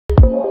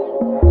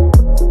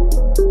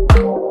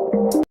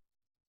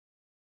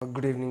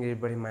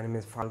My name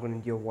is Falgun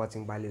and you're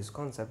watching Biology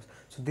Concepts.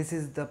 So this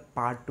is the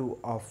part 2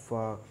 of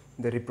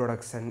the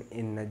reproduction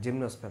in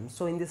gymnosperms.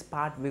 So in this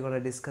part we're going to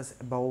discuss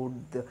about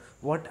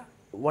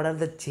what are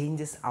the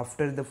changes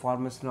after the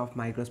formation of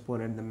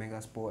microspore and the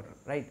megaspore,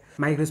 right?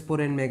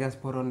 Microspore and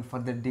megaspore for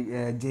the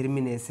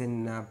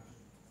germination,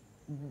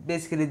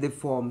 basically they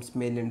forms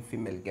male and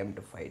female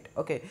gametophyte.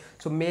 Okay,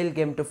 so male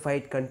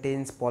gametophyte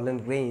contains pollen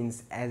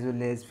grains as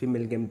well as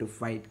female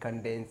gametophyte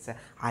contains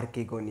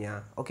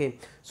archegonia. Okay,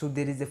 so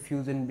there is a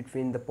fusion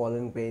between the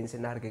pollen grains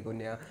and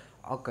archegonia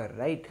occur,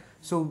 right?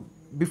 So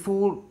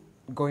before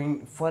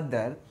going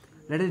further,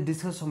 let us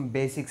discuss some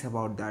basics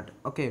about that.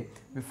 Okay,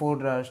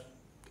 before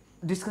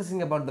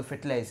discussing about the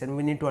fertilization,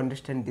 we need to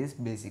understand these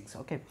basics.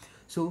 Okay,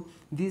 so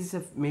this is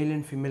a male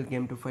and female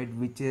gametophyte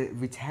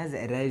which has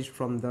arisen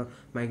from the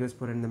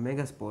microspore and the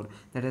megaspore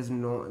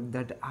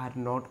that are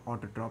not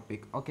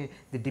autotrophic. Okay,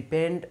 they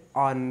depend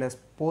on the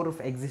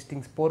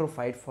existing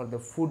sporophyte for the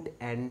food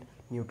and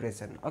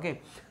nutrition.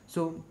 Okay,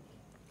 so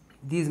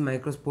these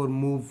microspore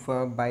move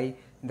by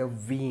the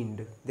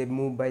wind. They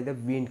move by the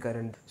wind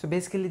current. So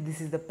basically this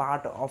is the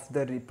part of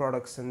the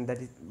reproduction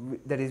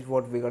that is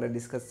what we're going to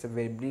discuss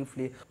very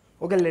briefly.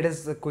 Okay, let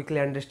us quickly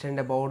understand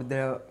about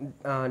the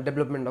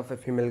development of a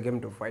female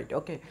gametophyte.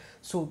 Okay,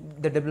 so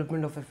the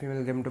development of a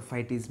female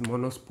gametophyte is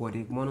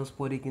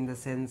monosporic in the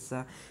sense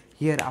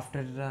here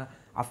after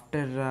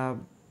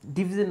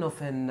division of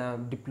an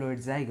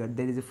diploid zygote,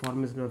 there is a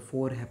formation of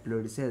 4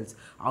 haploid cells.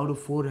 Out of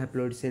 4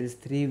 haploid cells,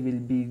 3 will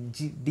be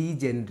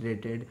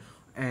degenerated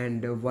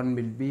and 1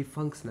 will be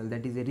functional.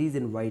 That is the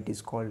reason why it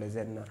is called as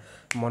an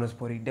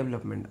monosporic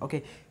development.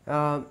 Okay,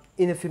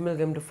 in a female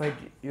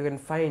gametophyte you can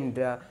find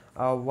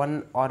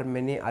one or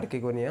many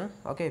archegonia.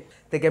 Okay,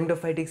 the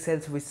gametophytic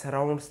cells which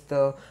surrounds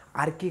the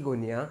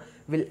archegonia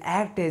will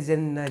act as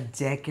a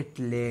jacket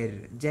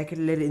layer. Jacket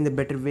layer, in the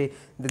better way,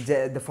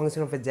 the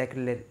function of a jacket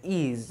layer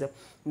is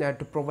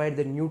to provide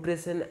the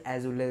nutrition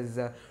as well as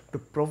to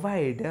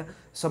provide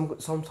some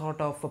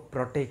sort of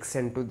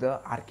protection to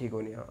the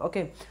archegonia.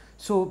 Okay,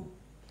 so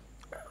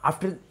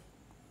after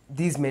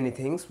these many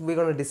things, we're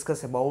going to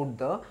discuss about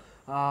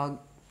the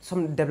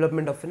some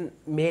development of a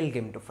male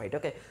gametophyte.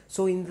 Okay,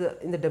 so in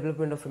the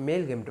development of a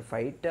male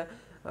gametophyte,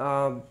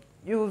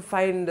 you will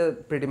find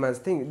pretty much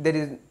thing. There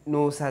is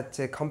no such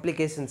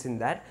complications in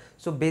that.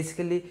 So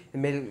basically, a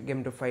male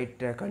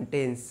gametophyte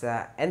contains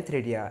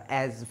antheridia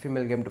as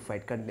female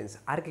gametophyte contains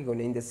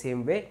archegonia. In the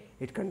same way,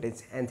 it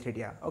contains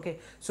antheridia. Okay,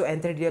 so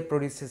antheridia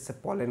produces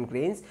pollen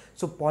grains.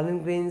 So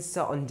pollen grains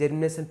on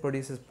germination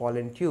produces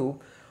pollen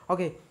tube.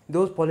 Okay,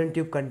 those pollen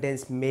tube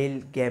contains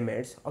male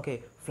gametes.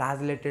 Okay,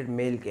 flagellated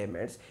male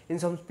gametes. In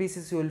some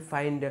species you will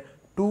find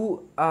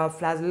 2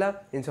 flagella.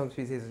 In some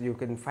species you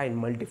can find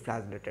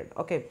multiflagellated.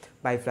 Okay,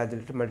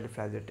 biflagellated,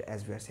 multiflagellated,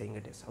 as we are saying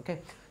it is. Okay,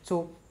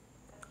 so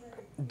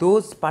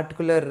those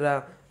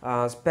particular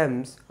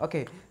sperms,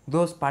 okay,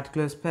 those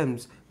particular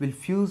sperms will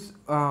fuse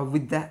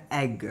with the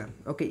egg.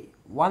 Okay,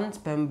 one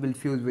sperm will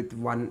fuse with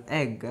one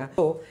egg.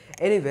 So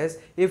anyways,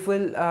 if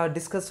we'll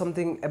discuss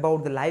something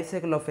about the life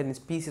cycle of any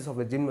species of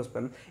a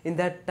gymnosperm, in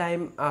that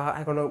time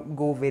I'm gonna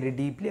go very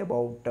deeply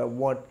about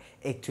what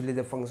actually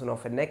the function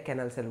of a neck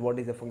canal cell, what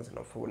is the function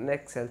of a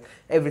neck cell,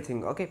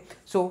 everything. Okay,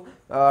 so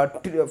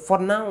for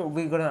now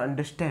we're gonna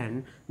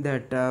understand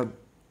that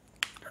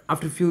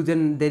after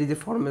fusion there is a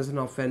formation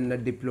of a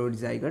diploid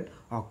zygote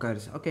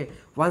occurs. Okay,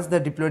 once the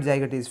diploid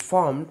zygote is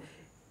formed,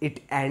 it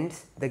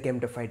ends the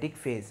gametophytic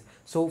phase.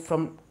 So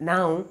from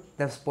now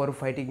the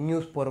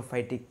new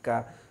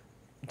sporophytic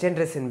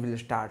generation will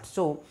start.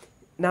 So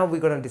now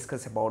we're going to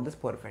discuss about the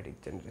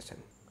sporophytic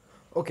generation.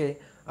 Okay,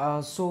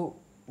 so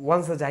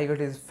once the zygote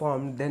is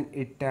formed, then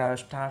it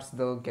starts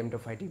the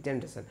gametophytic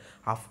generation.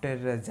 After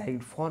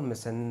zygote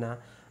formation,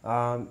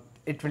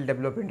 it will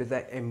develop into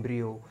the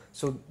embryo.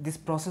 So this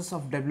process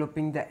of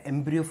developing the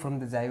embryo from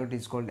the zygote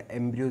is called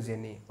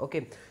embryogeny.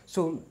 Okay,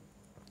 so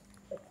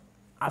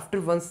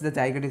after once the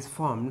zygote is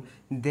formed,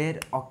 then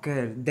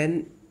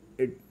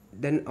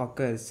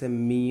occurs a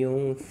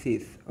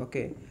meiosis.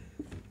 Okay,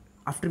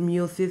 after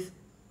meiosis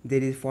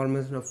there is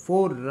formation of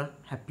 4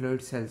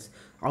 haploid cells.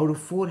 Out of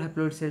 4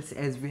 haploid cells,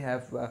 as we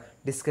have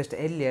discussed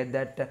earlier,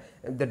 that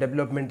the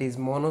development is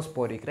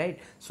monosporic, right?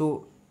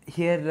 So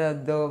here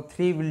the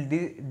 3 will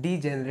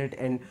degenerate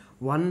and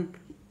 1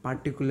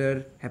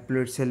 particular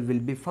haploid cell will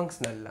be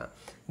functional.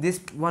 This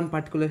 1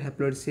 particular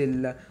haploid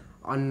cell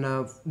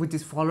which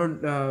is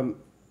followed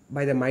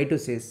by the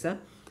mitosis,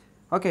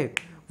 okay,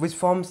 which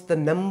forms the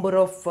number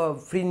of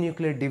free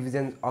nuclear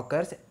divisions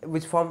occurs,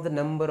 which forms the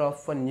number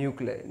of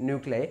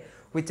nuclei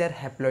which are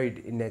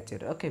haploid in nature.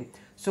 Okay,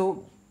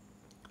 so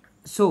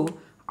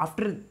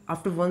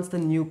after once the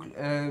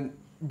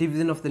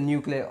division of the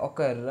nuclei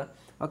occur,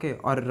 okay,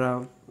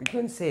 or we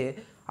can say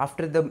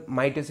after the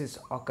mitosis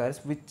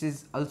occurs, which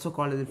is also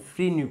called as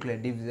free nuclear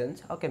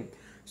divisions. Okay,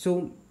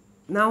 so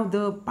now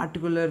the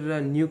particular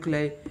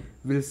nuclei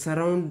will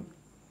surround,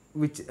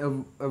 which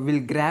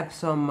will grab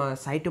some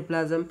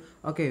cytoplasm,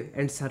 okay,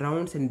 and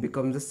surrounds and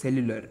becomes a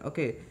cellular.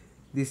 Okay,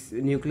 this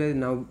nuclei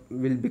now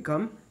will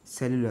become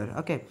cellular.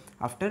 Okay,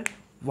 after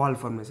wall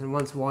formation.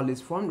 Once wall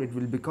is formed, it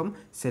will become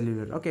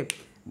cellular. Okay,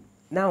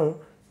 now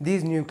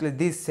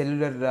these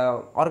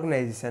cellular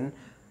organization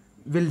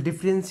will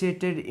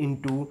differentiated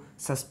into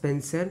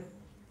suspensor,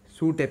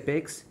 shoot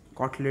apex,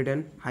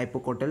 cotyledon,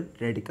 hypocotyl,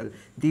 radicle.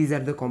 These are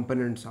the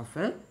components of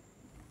a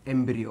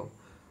embryo.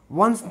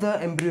 Once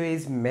the embryo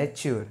is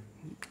mature,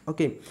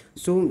 okay,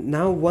 so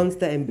now once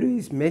the embryo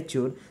is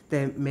mature,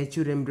 the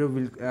mature embryo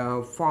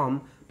will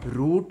form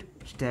root,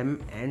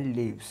 stem and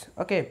leaves.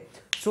 Okay,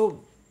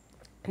 so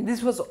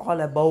this was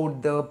all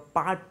about the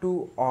part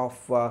 2 of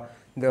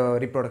the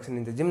reproduction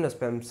in the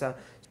gymnosperms.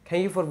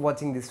 Thank you for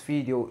watching this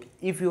video.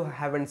 If you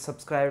haven't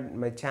subscribed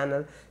my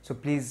channel, so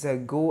please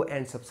go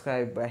and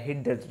subscribe,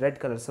 hit that red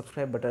color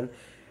subscribe button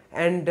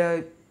and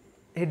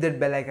hit that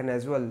bell icon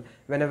as well.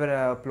 Whenever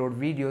I upload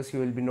videos, you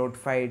will be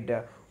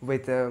notified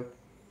with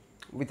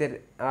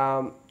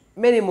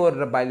many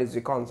more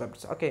biology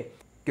concepts. Okay,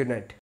 good night.